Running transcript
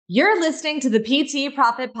You're listening to the PT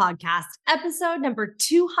Profit Podcast, episode number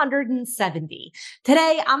 270.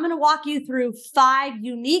 Today, I'm going to walk you through 5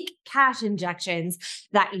 unique cash injections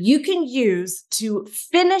that you can use to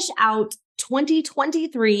finish out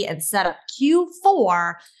 2023 and set up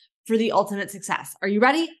Q4 for the ultimate success. Are you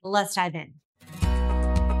ready? Let's dive in.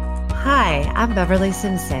 Hi, I'm Beverly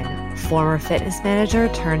Simpson, former fitness manager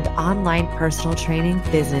turned online personal training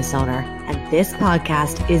business owner. And this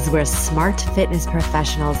podcast is where smart fitness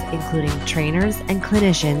professionals, including trainers and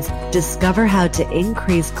clinicians, discover how to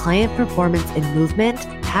increase client performance in movement,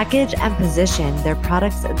 package and position their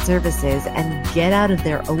products and services, and get out of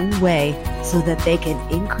their own way so that they can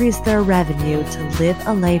increase their revenue to live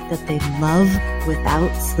a life that they love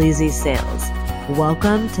without sleazy sales.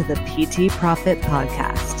 Welcome to the PT Profit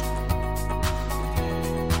Podcast.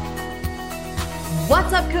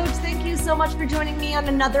 What's up, Coach? Thank you so much for joining me on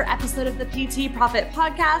another episode of the PT Profit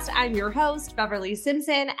Podcast. I'm your host, Beverly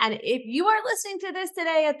Simpson. And if you are listening to this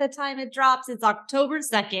today at the time it drops, it's October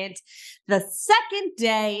 2nd, the second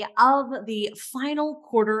day of the final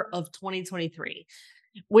quarter of 2023,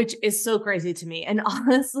 which is so crazy to me. And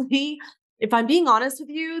honestly, if I'm being honest with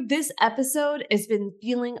you, this episode has been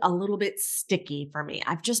feeling a little bit sticky for me.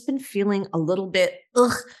 I've just been feeling a little bit,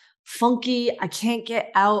 funky. I can't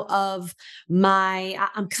get out of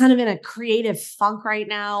I'm kind of in a creative funk right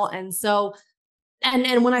now. And so,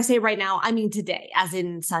 and when I say right now, I mean today, as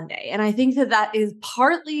in Sunday. And I think that is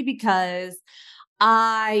partly because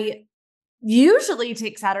I usually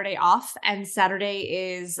take Saturday off, and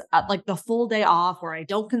Saturday is like the full day off where I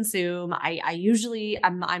don't consume.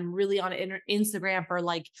 I'm really on Instagram for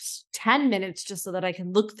like 10 minutes just so that I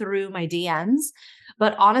can look through my DMs.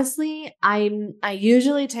 But honestly, I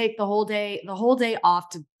usually take the whole day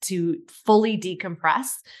off to fully decompress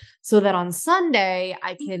so that on Sunday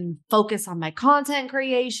I can focus on my content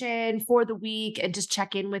creation for the week and just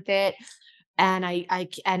check in with it. And I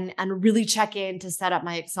really check in to set up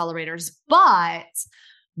my accelerators. But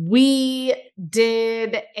we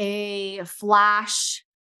did a flash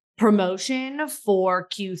promotion for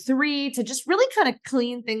Q3 to just really kind of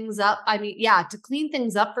clean things up. To clean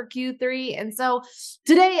things up for Q3. And so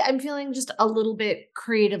today I'm feeling just a little bit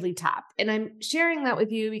creatively tapped. And I'm sharing that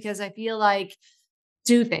with you because I feel like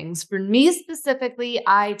 2 things. For me specifically,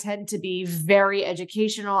 I tend to be very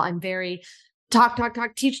educational. I'm very talk,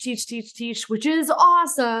 teach, which is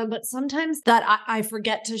awesome. But sometimes that I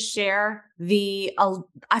forget to share and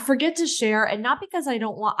not because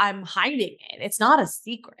I'm hiding it. It's not a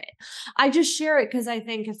secret. I just share it because I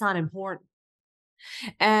think it's not important.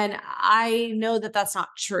 And I know that that's not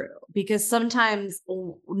true because sometimes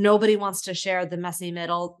nobody wants to share the messy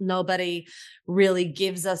middle. Nobody really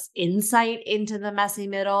gives us insight into the messy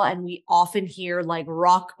middle. And we often hear like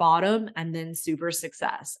rock bottom and then super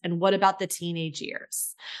success. And what about the teenage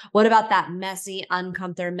years? What about that messy,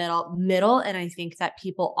 uncomfortable middle? And I think that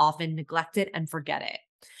people often neglect it and forget it.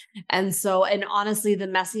 And honestly, the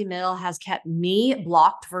messy middle has kept me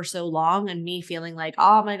blocked for so long and me feeling like,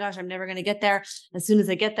 oh my gosh, I'm never going to get there. As soon as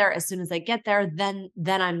I get there, then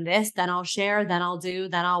I'm this, then I'll share, then I'll do,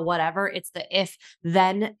 then I'll whatever. It's the if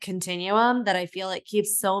then continuum that I feel like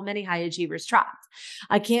keeps so many high achievers trapped.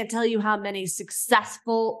 I can't tell you how many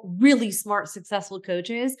successful, really smart, successful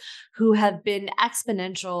coaches who have been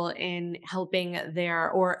exponential in helping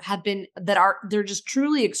they're just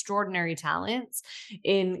truly extraordinary talents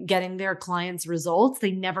in getting their clients results.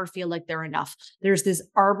 They never feel like they're enough. There's this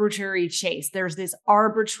arbitrary chase. There's this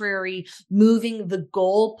arbitrary moving the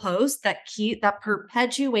goalpost that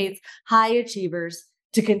perpetuates high achievers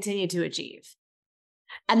to continue to achieve.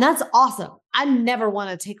 And that's awesome. I never want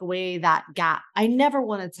to take away that gap. I never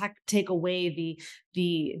want to take away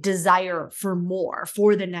the desire for more,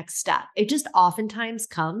 for the next step. It just oftentimes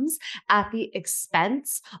comes at the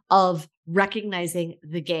expense of recognizing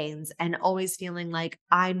the gains and always feeling like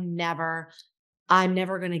I'm never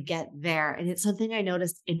going to get there. And it's something I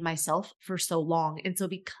noticed in myself for so long. And so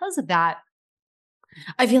because of that,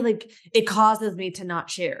 I feel like it causes me to not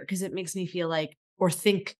share because it makes me feel like or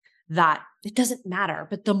think that it doesn't matter.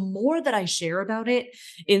 But the more that I share about it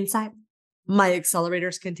inside my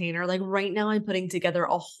accelerators container, like right now I'm putting together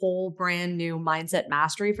a whole brand new mindset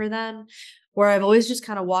mastery for them, where I've always just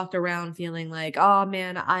kind of walked around feeling like, oh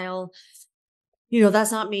man,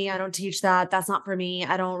 that's not me. I don't teach that. That's not for me.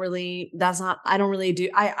 I don't really do,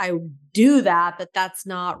 I do that, but that's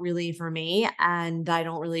not really for me. And I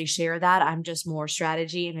don't really share that. I'm just more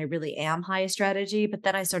strategy and I really am high strategy. But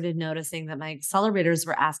then I started noticing that my accelerators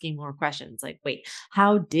were asking more questions like, wait,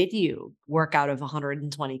 how did you work out of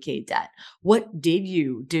 120K debt? What did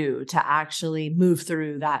you do to actually move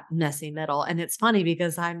through that messy middle? And it's funny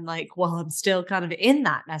because I'm like, well, I'm still kind of in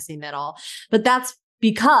that messy middle, but that's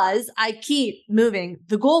because I keep moving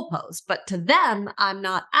the goalpost. But to them, I'm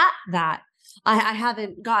not at that. I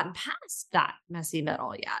haven't gotten past that messy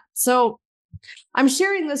middle yet. So I'm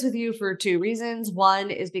sharing this with you for two reasons. One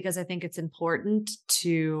is because I think it's important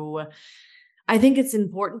to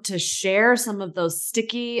share some of those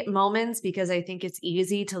sticky moments, because I think it's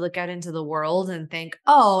easy to look out into the world and think,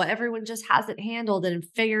 oh, everyone just has it handled and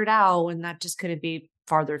figured out. And that just couldn't be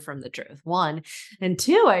farther from the truth. One. And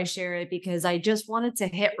two, I share it because I just wanted to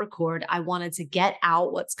hit record. I wanted to get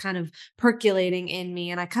out what's kind of percolating in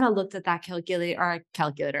me. And I kind of looked at that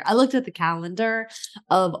calculator. I looked at the calendar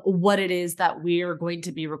of what it is that we are going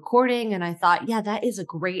to be recording. And I thought, yeah, that is a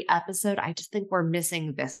great episode. I just think we're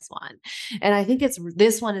missing this one. And I think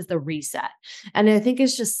this one is the reset. And I think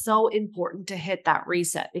it's just so important to hit that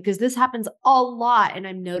reset, because this happens a lot. And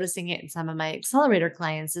I'm noticing it in some of my accelerator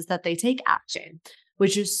clients, is that they take action,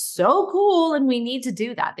 which is so cool. And we need to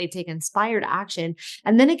do that. They take inspired action.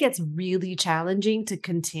 And then it gets really challenging to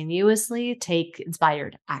continuously take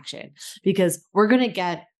inspired action, because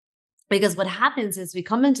because what happens is we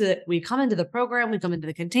come into the program, we come into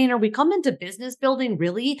the container, we come into business building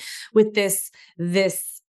really with this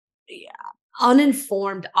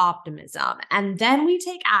uninformed optimism. And then we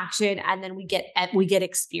take action, and then we get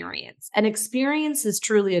experience. And experience is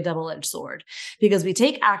truly a double-edged sword, because we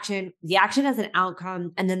take action, the action has an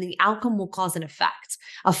outcome, and then the outcome will cause an effect,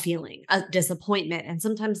 a feeling, a disappointment. And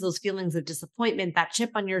sometimes those feelings of disappointment, that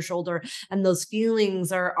chip on your shoulder, and those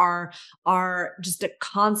feelings are just a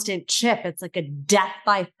constant chip. It's like a death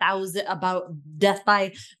by a thousand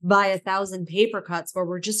paper cuts, where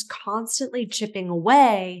we're just constantly chipping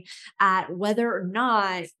away at whether or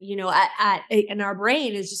not, and our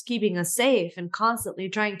brain is just keeping us safe and constantly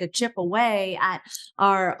trying to chip away at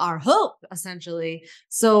our hope, essentially.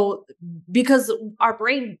 So because our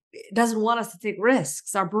brain doesn't want us to take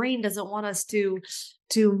risks, our brain doesn't want us to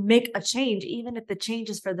make a change, even if the change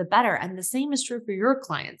is for the better. And the same is true for your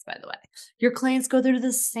clients, by the way. Your clients go through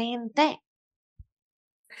the same thing.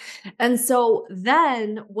 And so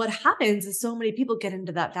then what happens is so many people get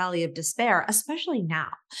into that valley of despair, especially now,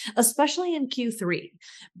 especially in Q3,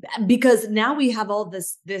 because now we have all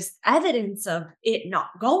this evidence of it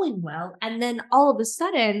not going well. And then all of a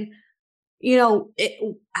sudden,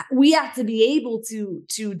 we have to be able to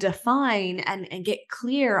define and get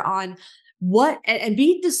clear on what, and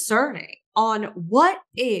be discerning on what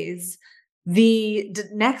is the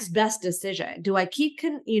next best decision. Do I keep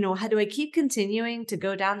continuing to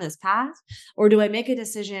go down this path, or do I make a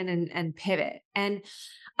decision and pivot? And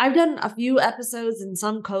I've done a few episodes and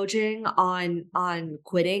some coaching on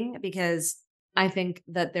quitting, because I think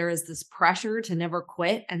that there is this pressure to never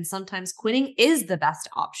quit, and sometimes quitting is the best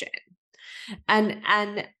option.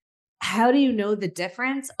 And how do you know the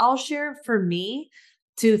difference? I'll share for me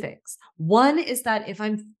two things. One is that if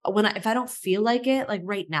I don't feel like it, like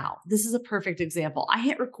right now, this is a perfect example. I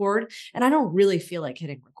hit record and I don't really feel like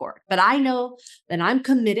hitting record, but I know that I'm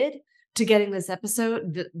committed to getting this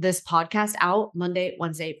podcast out Monday,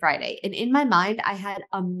 Wednesday, Friday. And in my mind, I had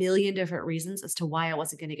a million different reasons as to why I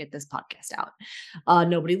wasn't going to get this podcast out.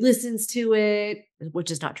 Nobody listens to it,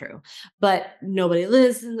 which is not true, but nobody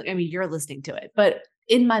listens. I mean, you're listening to it, but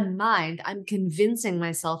in my mind, I'm convincing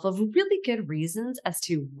myself of really good reasons as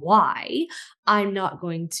to why I'm not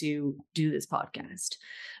going to do this podcast.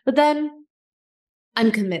 But then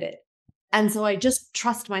I'm committed. And so I just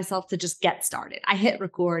trust myself to just get started. I hit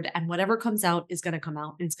record, and whatever comes out is going to come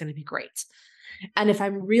out, and it's going to be great. And if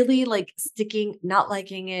I'm really like not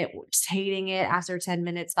liking it, just hating it after 10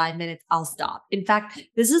 minutes, 5 minutes, I'll stop. In fact,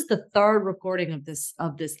 this is the third recording of this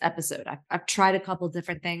episode. I've tried a couple of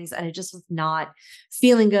different things, and it just was not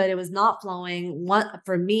feeling good. It was not flowing.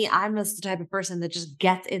 For me, I'm the type of person that just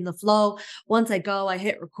gets in the flow. Once I go, I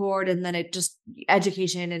hit record, and then it just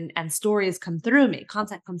education and stories come through me.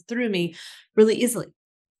 Content comes through me really easily.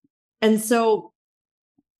 And so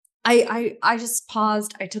I just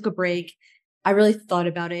paused. I took a break. I really thought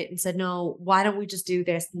about it and said, no, why don't we just do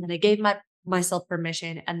this? And then I gave myself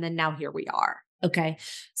permission. And then now here we are. Okay.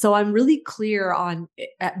 So I'm really clear on,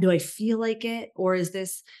 do I feel like it, or is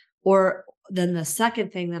this, or then the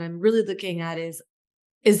second thing that I'm really looking at is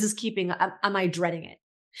this am I dreading it?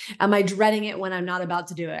 Am I dreading it when I'm not about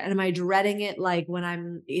to do it? And am I dreading it like when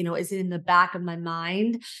I'm, is it in the back of my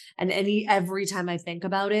mind? And every time I think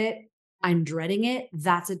about it, I'm dreading it.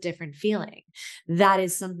 That's a different feeling. That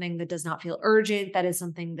is something that does not feel urgent. That is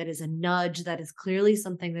something that is a nudge. That is clearly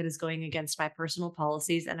something that is going against my personal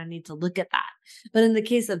policies. And I need to look at that. But in the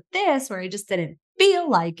case of this, where I just didn't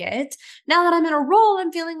feel like it, now that I'm in a role,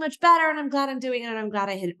 I'm feeling much better and I'm glad I'm doing it and I'm glad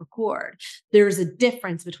I hit record. There's a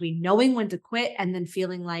difference between knowing when to quit and then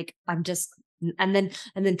feeling like and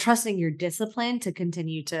then trusting your discipline to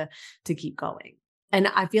continue to keep going. And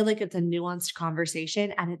I feel like it's a nuanced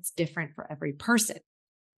conversation and it's different for every person.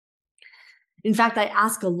 In fact, I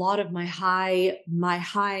ask a lot of my high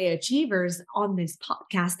achievers on this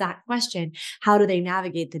podcast that question: how do they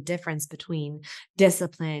navigate the difference between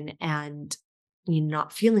discipline and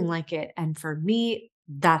not feeling like it? And for me,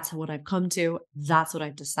 that's what I've come to. That's what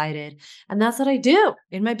I've decided. And that's what I do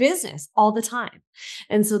in my business all the time.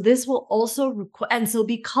 And so this will also and so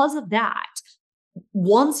because of that,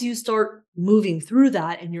 once you start moving through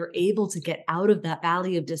that and you're able to get out of that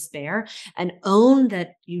valley of despair and own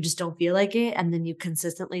that you just don't feel like it, and then you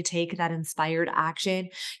consistently take that inspired action,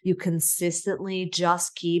 you consistently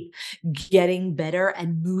just keep getting better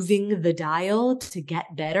and moving the dial to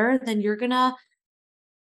get better, then you're gonna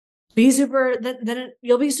be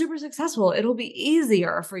you'll be super successful. It'll be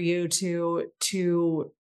easier for you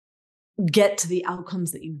to get to the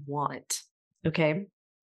outcomes that you want. Okay.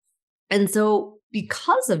 And so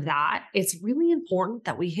because of that, it's really important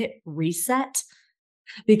that we hit reset,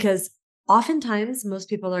 because oftentimes most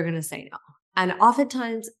people are going to say no. And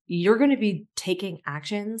oftentimes you're going to be taking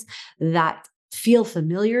actions that feel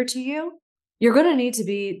familiar to you. You're going to need to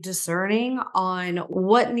be discerning on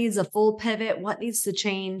what needs a full pivot, what needs to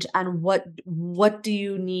change, and what do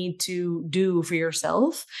you need to do for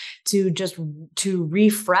yourself to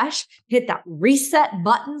refresh, hit that reset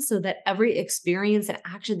button so that every experience and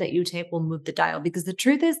action that you take will move the dial. Because the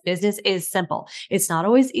truth is, business is simple. It's not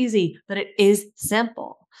always easy, but it is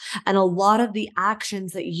simple. And a lot of the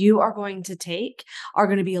actions that you are going to take are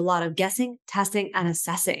going to be a lot of guessing, testing, and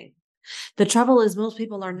assessing. The trouble is most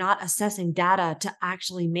people are not assessing data to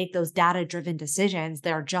actually make those data-driven decisions.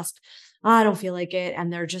 They're just, I don't feel like it.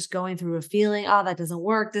 And they're just going through a feeling, that doesn't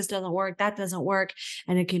work. This doesn't work. That doesn't work.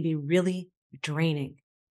 And it can be really draining.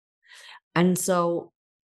 And so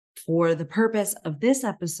for the purpose of this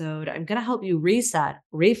episode, I'm going to help you reset,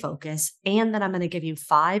 refocus, and then I'm going to give you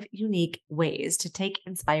 5 unique ways to take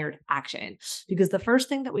inspired action. Because the first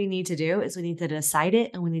thing that we need to do is we need to decide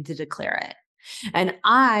it and we need to declare it. And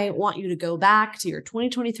I want you to go back to your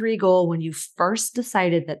 2023 goal when you first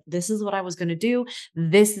decided that this is what I was going to do.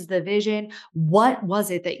 This is the vision. What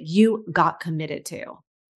was it that you got committed to?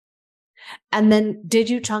 And then did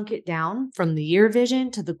you chunk it down from the year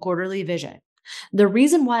vision to the quarterly vision? The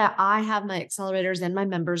reason why I have my accelerators and my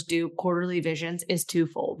members do quarterly visions is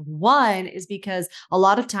twofold. One is because a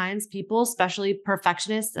lot of times people, especially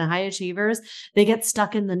perfectionists and high achievers, they get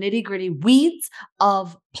stuck in the nitty-gritty weeds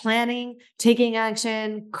of planning, taking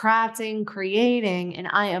action, crafting, creating, and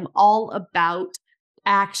I am all about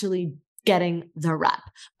actually getting the rep.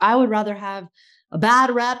 I would rather have a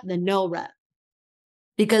bad rep than no rep.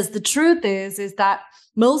 Because the truth is that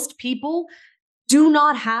most people do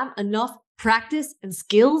not have enough practice and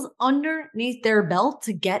skills underneath their belt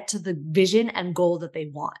to get to the vision and goal that they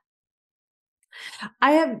want.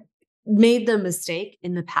 I have made the mistake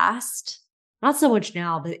in the past, not so much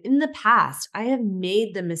now, but in the past, I have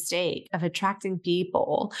made the mistake of attracting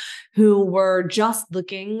people who were just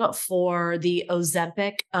looking for the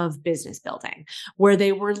Ozempic of business building, where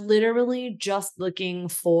they were literally just looking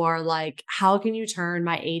for like, how can you turn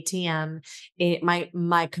my ATM,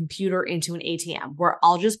 my computer into an ATM where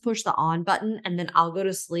I'll just push the on button and then I'll go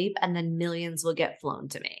to sleep and then millions will get flown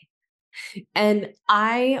to me. And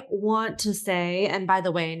I want to say, and by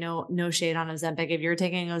the way, no shade on Ozempic. If you're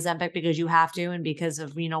taking Ozempic because you have to and because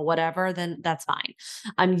of, whatever, then that's fine.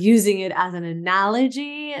 I'm using it as an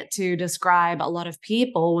analogy to describe a lot of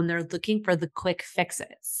people when they're looking for the quick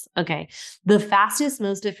fixes. Okay. The fastest,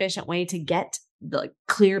 most efficient way to get the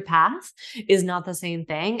clear path is not the same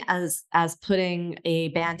thing as putting a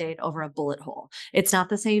Band-Aid over a bullet hole. It's not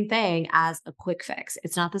the same thing as a quick fix.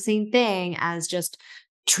 It's not the same thing as just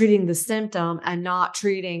treating the symptom and not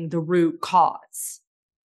treating the root cause.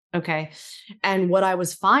 Okay. And what I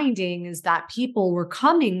was finding is that people were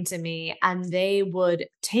coming to me and they would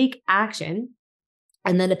take action.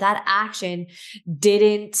 And then if that action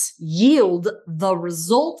didn't yield the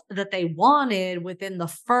result that they wanted within the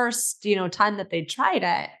first, time that they tried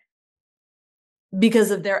it,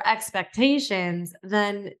 because of their expectations,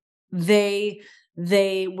 then they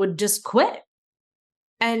would just quit.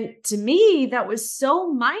 And to me, that was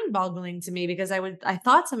so mind-boggling to me because I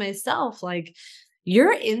thought to myself, like,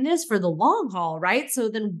 you're in this for the long haul, right? So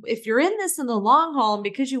then if you're in this in the long haul and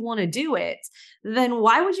because you want to do it, then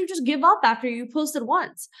why would you just give up after you posted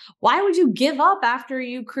once? Why would you give up after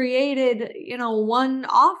you created, one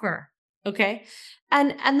offer? Okay.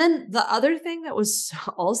 And then the other thing that was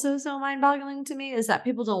also so mind-boggling to me is that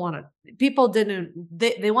they want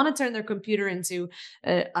to turn their computer into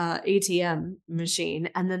a ATM machine,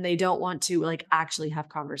 and then they don't want to like actually have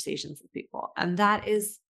conversations with people. And that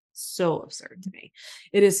is so absurd to me.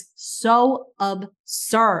 It is so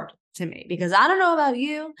absurd to me because I don't know about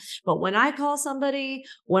you, but when I call somebody,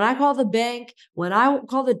 when I call the bank, when I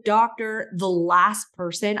call the doctor, the last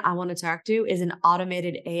person I want to talk to is an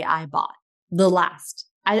automated AI bot. The last.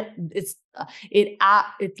 It's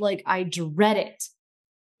like I dread it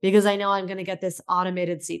because I know I'm going to get this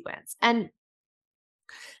automated sequence. And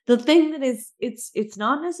the thing that is, it's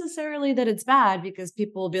not necessarily that it's bad because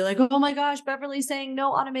people will be like, oh my gosh, Beverly's saying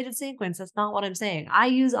no automated sequence. That's not what I'm saying. I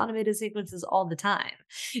use automated sequences all the time.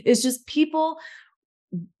 It's just people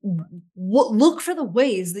look for the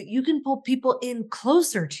ways that you can pull people in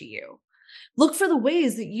closer to you. Look for the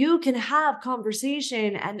ways that you can have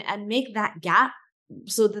conversation and make that gap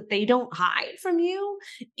so that they don't hide from you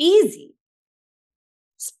easy.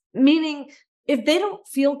 Meaning, if they don't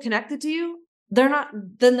feel connected to you, they're not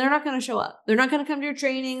going to show up. They're not going to come to your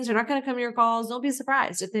trainings. They're not going to come to your calls. Don't be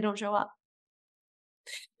surprised if they don't show up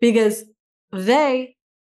because they're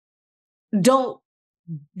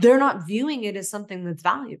not viewing it as something that's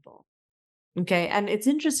valuable. Okay. And it's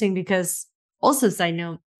interesting because also, side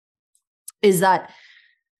note, is that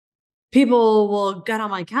people will get on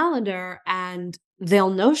my calendar and they'll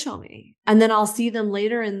no-show me. And then I'll see them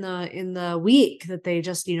later in the week that they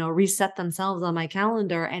just, reset themselves on my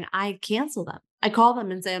calendar and I cancel them. I call them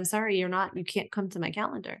and say, I'm sorry, you can't come to my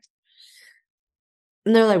calendar.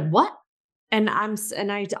 And they're like, what? And I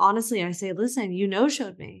say, listen, you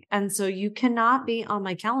no-showed me. And so you cannot be on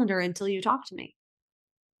my calendar until you talk to me.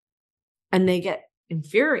 And they get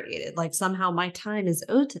infuriated, like somehow my time is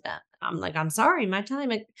owed to them. I'm like, I'm sorry, my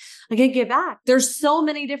time, I can't get back. There's so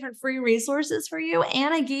many different free resources for you.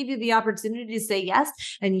 And I gave you the opportunity to say yes.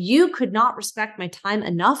 And you could not respect my time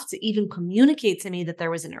enough to even communicate to me that there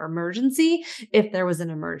was an emergency if there was an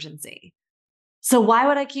emergency. So why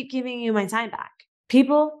would I keep giving you my time back?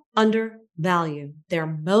 People undervalue their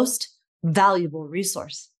most valuable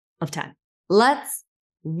resource of time. Let's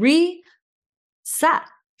reset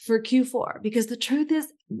for Q4 because the truth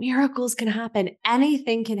is miracles can happen.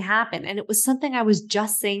 Anything can happen. And it was something I was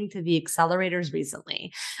just saying to the accelerators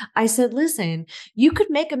recently. I said, listen, you could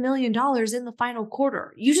make $1 million in the final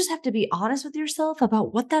quarter. You just have to be honest with yourself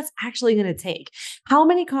about what that's actually going to take. How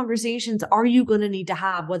many conversations are you going to need to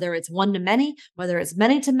have, whether it's one to many, whether it's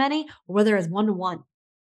many to many, or whether it's one to one?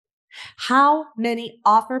 How many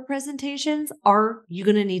offer presentations are you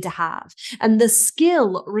going to need to have? And the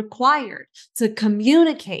skill required to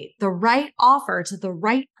communicate the right offer to the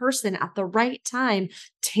right person at the right time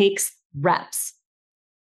takes reps.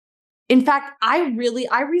 In fact, I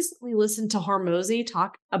recently listened to Hormozi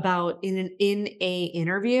talk about in an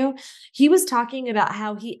interview. He was talking about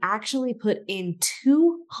how he actually put in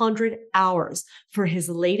 200 hours for his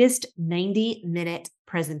latest 90-minute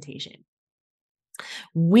presentation.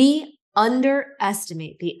 We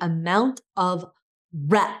underestimate the amount of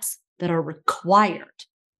reps that are required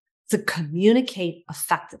to communicate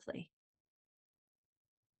effectively.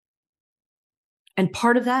 And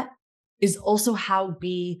part of that is also how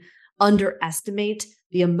we underestimate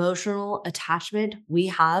the emotional attachment we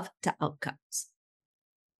have to outcomes.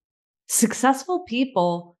 Successful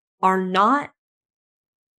people are not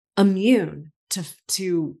immune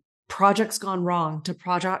to projects gone wrong, to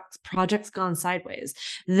projects gone sideways.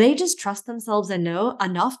 They just trust themselves and know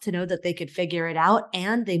enough to know that they could figure it out,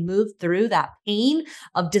 and they move through that pain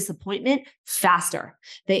of disappointment faster.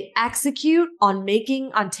 They execute on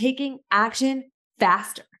taking action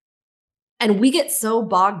faster. And we get so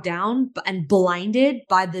bogged down and blinded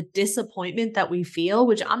by the disappointment that we feel,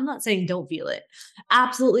 which I'm not saying don't feel it.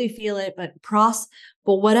 Absolutely feel it, but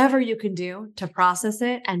whatever you can do to process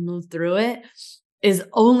it and move through it is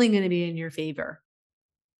only going to be in your favor.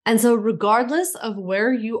 And so regardless of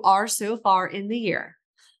where you are so far in the year,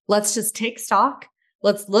 let's just take stock.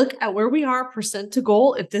 Let's look at where we are percent to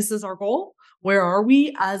goal. If this is our goal, where are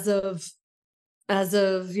we as of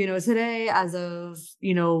today, as of,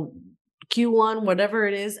 Q1, whatever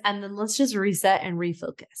it is. And then let's just reset and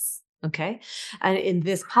refocus. Okay. And in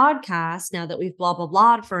this podcast, now that we've blah, blah,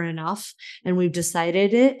 blah for enough and we've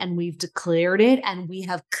decided it and we've declared it and we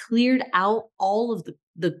have cleared out all of the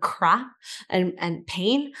the crap and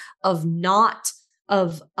pain of not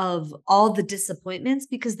of all the disappointments,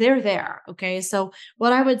 because they're there. Okay. So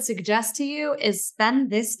what I would suggest to you is spend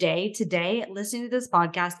this day today listening to this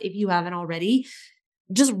podcast. If you haven't already,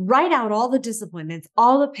 just write out all the disappointments,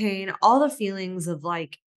 all the pain, all the feelings of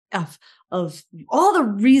like, of all the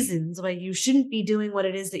reasons why you shouldn't be doing what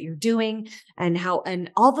it is that you're doing, and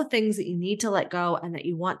all the things that you need to let go and that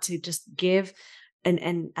you want to just give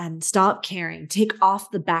and stop caring. Take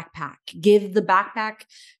off the backpack, give the backpack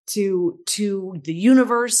to the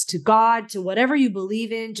universe, to God, to whatever you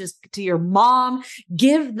believe in, just to your mom,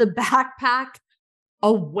 give the backpack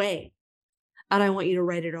away. And I want you to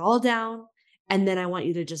write it all down. And then I want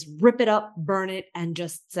you to just rip it up, burn it, and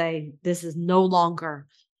just say, this is no longer,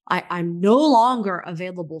 I'm no longer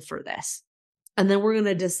available for this. And then we're going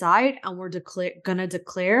to decide, and we're going to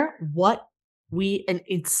declare what and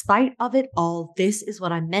in spite of it all, this is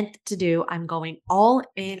what I'm meant to do. I'm going all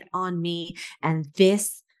in on me. And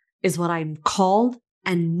this is what I'm called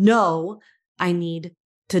and know I need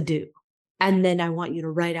to do. And then I want you to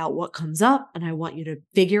write out what comes up, and I want you to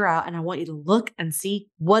figure out, and I want you to look and see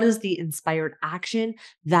what is the inspired action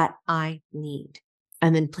that I need,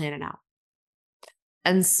 and then plan it out.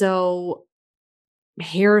 And so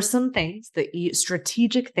here are some things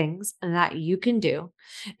strategic things that you can do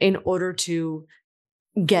in order to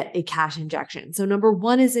get a cash injection. So number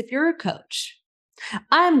one is, if you're a coach,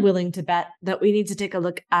 I'm willing to bet that we need to take a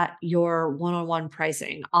look at your one-on-one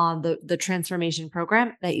pricing on the transformation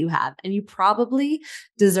program that you have. And you probably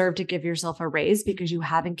deserve to give yourself a raise, because you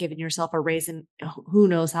haven't given yourself a raise in who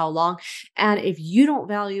knows how long. And if you don't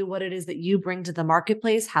value what it is that you bring to the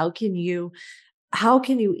marketplace, how can you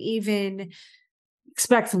even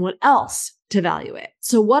expect someone else to value it?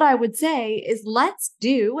 So what I would say is, let's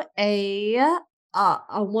do a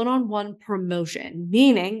one-on-one promotion,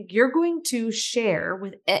 meaning you're going to share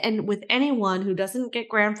with anyone who doesn't get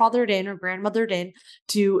grandfathered in or grandmothered in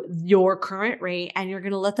to your current rate. And you're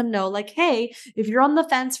going to let them know, like, hey, if you're on the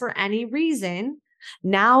fence for any reason,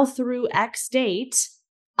 now through X date,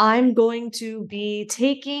 I'm going to be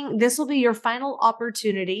this will be your final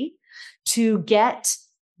opportunity to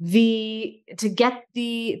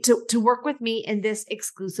work with me in this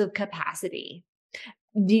exclusive capacity.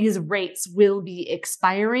 These rates will be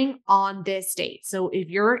expiring on this date. So if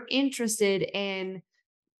you're interested in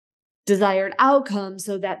desired outcomes,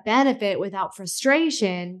 so that benefit without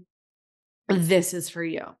frustration, this is for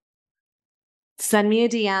you. Send me a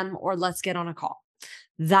DM or let's get on a call.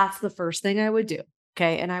 That's the first thing I would do.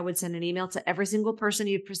 Okay. And I would send an email to every single person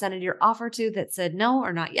you've presented your offer to that said no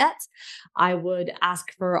or not yet. I would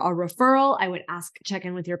ask for a referral. I would check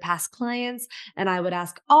in with your past clients, and I would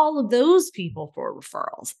ask all of those people for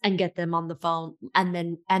referrals and get them on the phone, and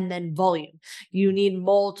then volume. You need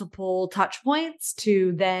multiple touch points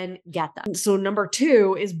to then get them. So number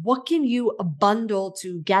two is, what can you bundle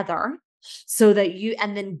together so that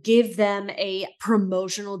and then give them a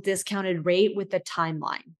promotional discounted rate with the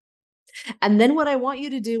timeline. And then what I want you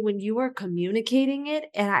to do when you are communicating it,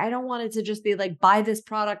 and I don't want it to just be like, buy this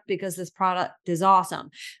product because this product is awesome.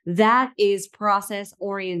 That is process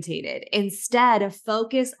orientated. Instead,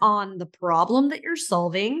 focus on the problem that you're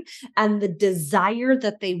solving and the desire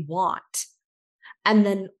that they want. And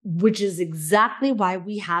then, which is exactly why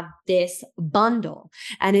we have this bundle.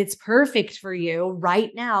 And it's perfect for you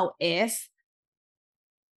right now if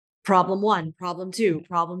problem 1, problem 2,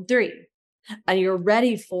 problem 3. And you're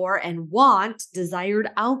ready for and want desired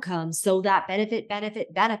outcomes. So that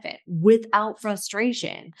benefit without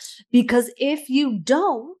frustration. Because if you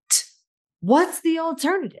don't, what's the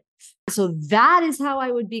alternative? So that is how I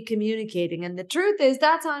would be communicating. And the truth is,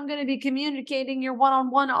 that's how I'm going to be communicating your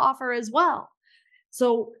one-on-one offer as well.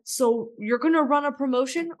 So you're going to run a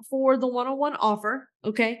promotion for the one-on-one offer.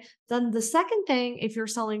 Okay. Then the second thing, if you're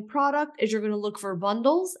selling product, is you're going to look for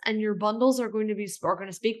bundles, and your bundles are going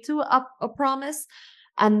to speak to a promise,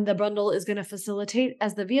 and the bundle is going to facilitate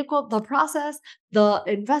as the vehicle, the process. The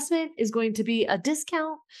investment is going to be a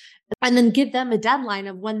discount, and then give them a deadline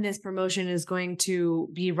of when this promotion is going to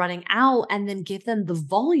be running out, and then give them the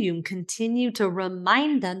volume, continue to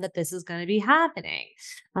remind them that this is going to be happening.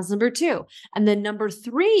 That's number 2. And then number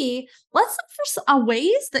 3, let's look for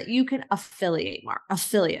ways that you can affiliate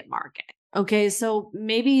market. Okay, so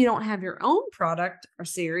maybe you don't have your own product or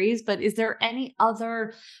series, but is there any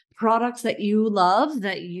other products that you love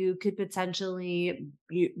that you could potentially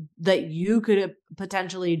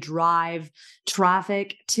drive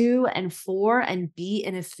traffic to and for and be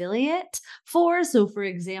an affiliate for? So for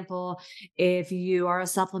example, if you are a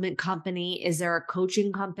supplement company, is there a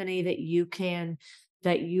coaching company that you can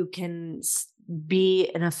be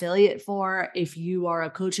an affiliate for? If you are a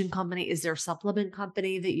coaching company, is there a supplement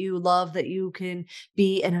company that you love that you can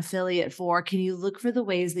be an affiliate for? Can you look for the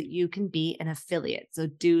ways that you can be an affiliate? So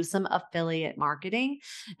do some affiliate marketing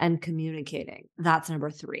and communicating. That's number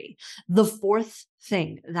 3. The fourth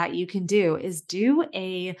thing that you can do is do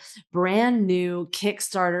a brand new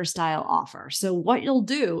Kickstarter style offer. So what you'll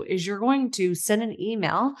do is you're going to send an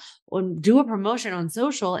email or do a promotion on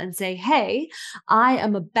social and say, hey, I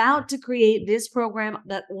am about to create this program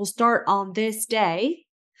that will start on this day.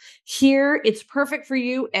 Here, it's perfect for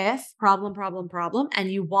you if problem,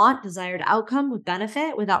 and you want desired outcome with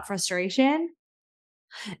benefit without frustration,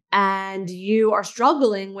 and you are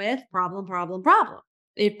struggling with problem.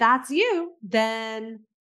 If that's you, then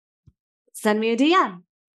send me a DM.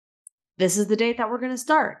 This is the date that we're going to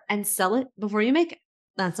start, and sell it before you make it.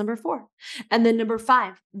 That's number 4. And then number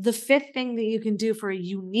 5, the fifth thing that you can do for a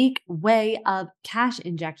unique way of cash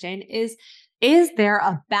injection is there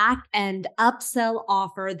a back-end upsell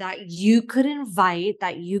offer that you could invite,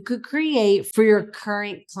 that you could create for your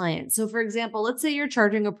current clients? So for example, let's say you're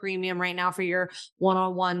charging a premium right now for your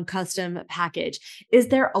one-on-one custom package. Is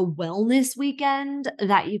there a wellness weekend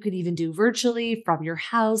that you could even do virtually from your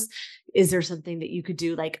house? Is there something that you could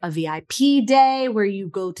do like a VIP day where you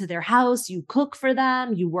go to their house, you cook for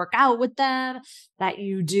them, you work out with them, that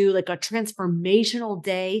you do like a transformational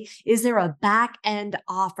day? Is there a back end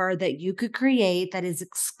offer that you could create that is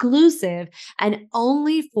exclusive and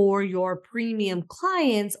only for your premium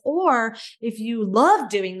clients? Or if you love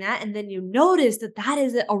doing that and then you notice that that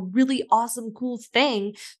is a really awesome, cool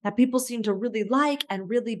thing that people seem to really like and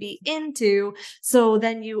really be into, so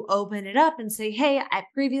then you open it up and say, hey, I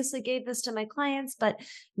previously gave this to my clients, but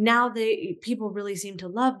now people really seem to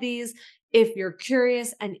love these. If you're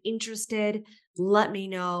curious and interested, let me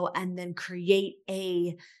know, and then create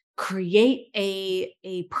a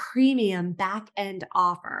premium back-end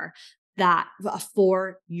offer that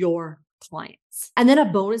for your clients. And then a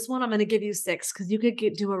bonus one, I'm going to give you 6 because you could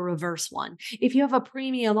do a reverse one. If you have a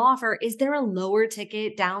premium offer, is there a lower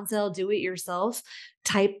ticket, downsell, do-it-yourself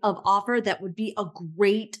type of offer that would be a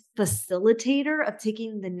great facilitator of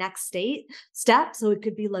taking the next step? So it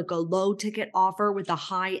could be like a low ticket offer with a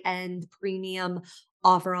high-end premium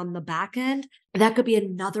offer on the back end. That could be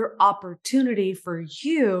another opportunity for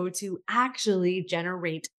you to actually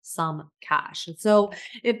generate some cash. So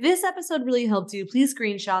if this episode really helped you, please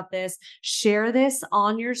screenshot this, share this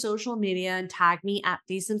on your social media, and tag me at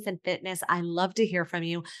 @BSimpsonFitness. I love to hear from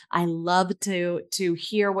you. I love to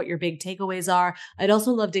hear what your big takeaways are. I'd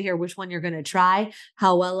also love to hear which one you're going to try,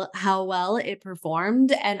 how well it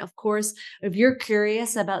performed. And of course, if you're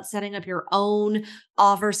curious about setting up your own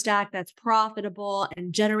offer stack that's profitable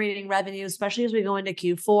and generating revenue, especially as we go into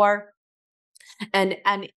Q4. And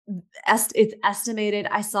it's estimated,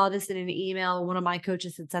 I saw this in an email, one of my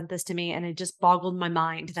coaches had sent this to me, and it just boggled my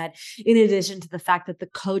mind that in addition to the fact that the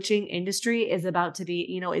coaching industry is about to be,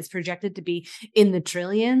 is projected to be in the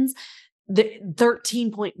trillions, the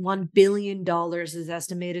 $13.1 billion is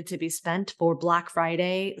estimated to be spent for Black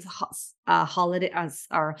Friday holidays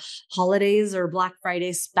or Black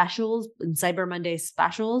Friday specials and Cyber Monday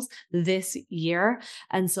specials this year.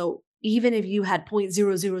 And so even if you had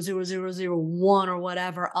 0.000001 or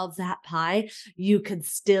whatever of that pie, you could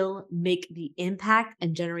still make the impact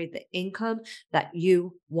and generate the income that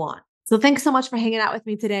you want. So thanks so much for hanging out with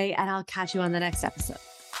me today, and I'll catch you on the next episode.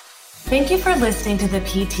 Thank you for listening to the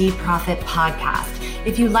PT Profit Podcast.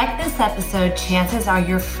 If you like this episode, chances are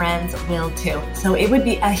your friends will too. So it would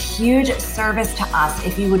be a huge service to us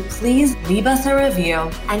if you would please leave us a review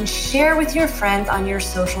and share with your friends on your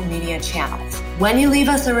social media channels. When you leave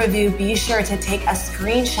us a review, be sure to take a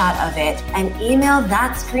screenshot of it and email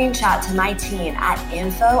that screenshot to my team at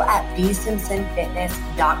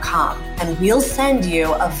info@bsimpsonfitness.com. And we'll send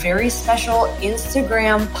you a very special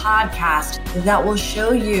Instagram podcast that will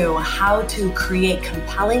show you how to create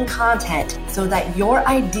compelling content so that your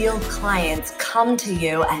ideal clients come to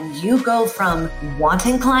you and you go from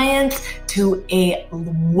wanting clients to a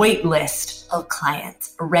wait list of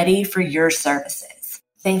clients ready for your services.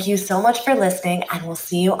 Thank you so much for listening, and we'll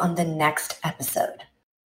see you on the next episode.